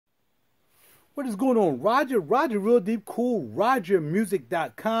What is going on? Roger Real Deep Cool,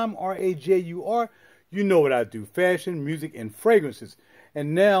 RogerMusic.com, RAJUR. You know what I do, fashion, music, and fragrances.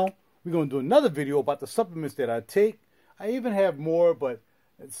 And now we're going to do another video about the supplements that I take. I even have more, but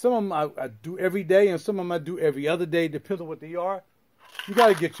some of them I do every day, and some of them I do every other day, depends on what they are. You got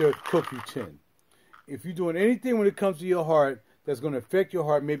to get your CoQ10. If you're doing anything when it comes to your heart that's going to affect your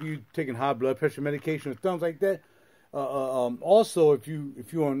heart, maybe you're taking high blood pressure medication or things like that. Also, if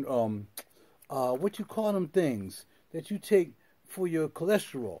you're on what you call them things that you take for your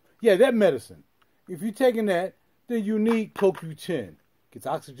cholesterol, yeah, that medicine. If you're taking that, then you need CoQ10. Gets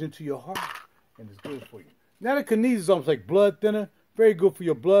oxygen to your heart and it's good for you. Nattokinase is almost like blood thinner, very good for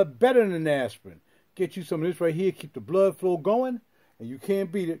your blood, better than aspirin. Get you some of this right here, keep the blood flow going, and you can't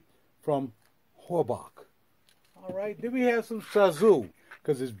beat it from Horbach. All right, then we have some Sazoo,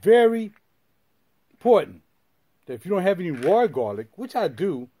 because it's very important that if you don't have any raw garlic, which I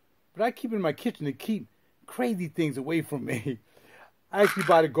do, but I keep it in my kitchen to keep crazy things away from me. I actually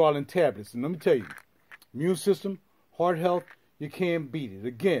buy the garlic tablets, and let me tell you, immune system, heart health, you can't beat it.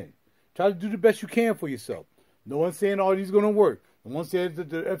 Again, try to do the best you can for yourself. No one's saying all these are going to work. No one says that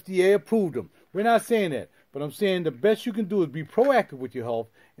the FDA approved them. We're not saying that. But I'm saying the best you can do is be proactive with your health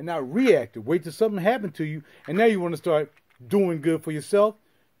and not reactive. Wait till something happened to you, and now you want to start doing good for yourself.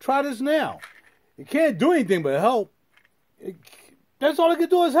 Try this now. It can't do anything but help. That's all it can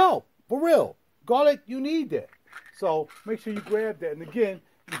do is help. For real. Garlic, you need that. So make sure you grab that. And again,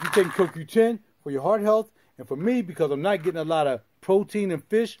 if you're taking CoQ10 for your heart health, and for me, because I'm not getting a lot of protein and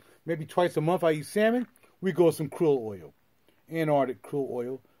fish, maybe twice a month I eat salmon, we go with some krill oil. Antarctic krill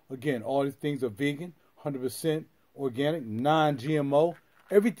oil. Again, all these things are vegan, 100% organic, non-GMO.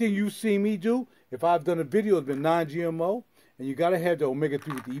 Everything you see me do, if I've done a video, it's been non-GMO. And you got to have the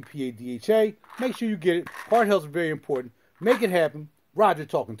omega-3 with the EPA, DHA. Make sure you get it. Heart health is very important. Make it happen. Roger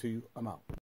talking to you. I'm out.